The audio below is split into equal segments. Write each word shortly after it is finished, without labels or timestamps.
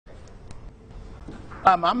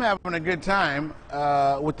I'm having a good time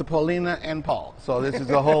with the Paulina and Paul. So this is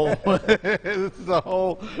a whole this is a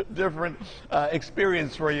whole different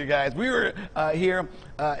experience for you guys. We were here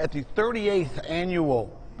at the 38th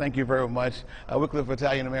annual. Thank you very much. Wycliffe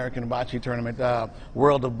Italian American Bocce Tournament,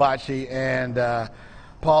 World of Bocce, and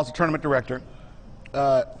Paul's the tournament director.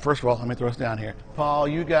 First of all, let me throw us down here. Paul,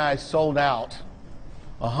 you guys sold out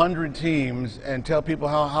 100 teams, and tell people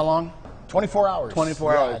how long? 24 hours.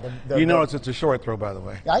 24 hours. You notice it's a short throw, by the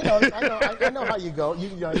way. I know how you go. You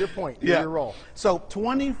know your point. Yeah. Your role. So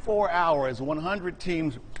 24 hours, 100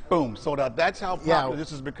 teams, boom, sold out. That's how popular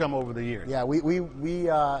this has become over the years. Yeah, we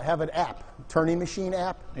have an app, Turning Machine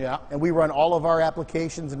app. Yeah. And we run all of our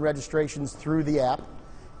applications and registrations through the app.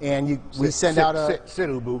 And we send out a... Sit,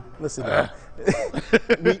 Ubu. Listen,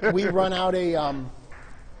 we run out an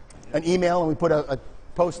email, and we put a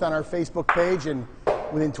post on our Facebook page, and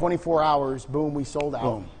within 24 hours, boom, we sold out.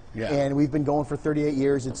 Boom. Yeah. And we've been going for 38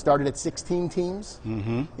 years. It started at 16 teams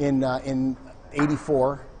in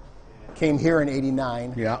 84, came here in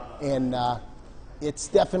 89. Yeah. And it's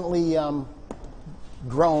definitely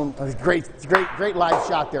grown. Great live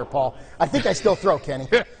shot there, Paul. I think I still throw, Kenny.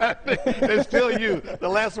 It's still you. The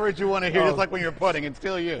last words you want to hear is like when you're putting. It's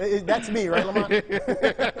still you. That's me, right, Lamont?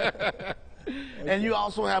 And you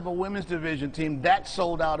also have a women's division team that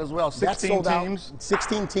sold out as well. 16 teams.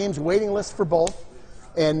 16 teams, waiting list for both.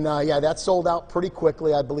 And yeah, that sold out pretty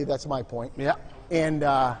quickly. I believe that's my point. Yeah. And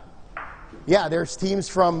yeah, there's teams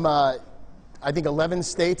from I think 11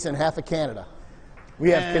 states and half of Canada. We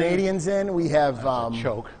have Canadians in. We have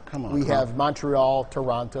choke. Come on. We have Montreal,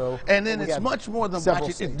 Toronto. And then it's much more than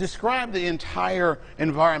bocce. Describe the entire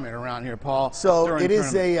environment around here, Paul. So it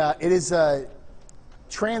is a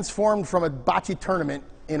transformed from a bocce tournament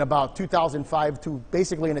in about 2005 to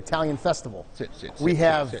basically an Italian festival. We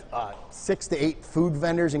have 6 to 8 food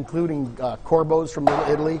vendors, including Corbo's from Little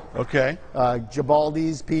Italy. Okay.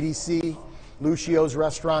 Gibaldi's, PDC, Lucio's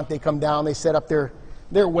restaurant. They come down, they set up their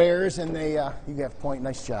wares, and they you have point,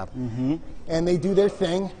 nice job. And they do their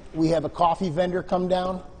thing. We have a coffee vendor come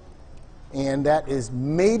down, and that is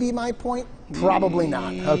maybe my point. Probably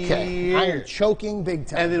not. Okay. I am choking big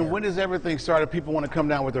time. And then when does everything start if people want to come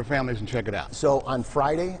down with their families and check it out? So on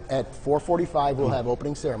Friday at 4:45 we'll have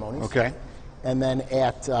opening ceremonies. Okay. And then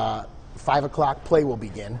at 5 o'clock play will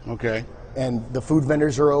begin. Okay. And the food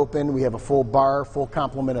vendors are open. We have a full bar, full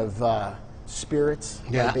complement of spirits,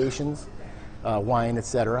 libations, wine,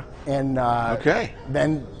 etc. And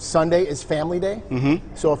then Sunday is family day.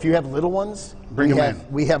 So if you have little ones, bring them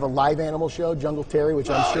in. We have a live animal show, Jungle Terry, which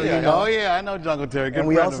I'm sure you know. Oh yeah, I know Jungle Terry. Good and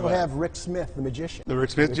we friend also of mine. have Rick Smith, the magician. The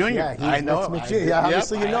Rick Smith Jr. Yeah, I know him. Yeah,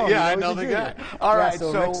 obviously you know him. Yeah, I know the guy. All right,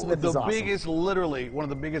 so the biggest, literally one of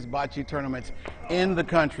the biggest bocce tournaments in the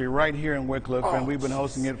country, right here in Wycliffe, and we've been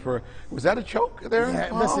hosting it for. Was that a choke there?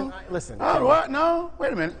 Yeah, listen. Oh, what? No,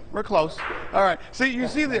 wait a minute. We're close. All right. See, you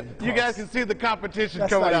guys can see the competition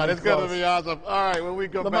coming out. It's going to be awesome. All right, when we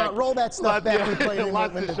go back, roll that stuff back.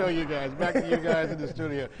 Lots to show you guys. Back to you guys in the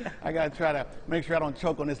studio. I got to try to make sure I don't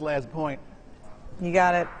choke on this last point. You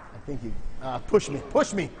got it. I think you push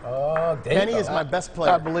me. Oh, Kenny is my best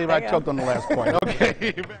player. I believe I choked on the last point.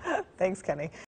 Okay. Thanks, Kenny.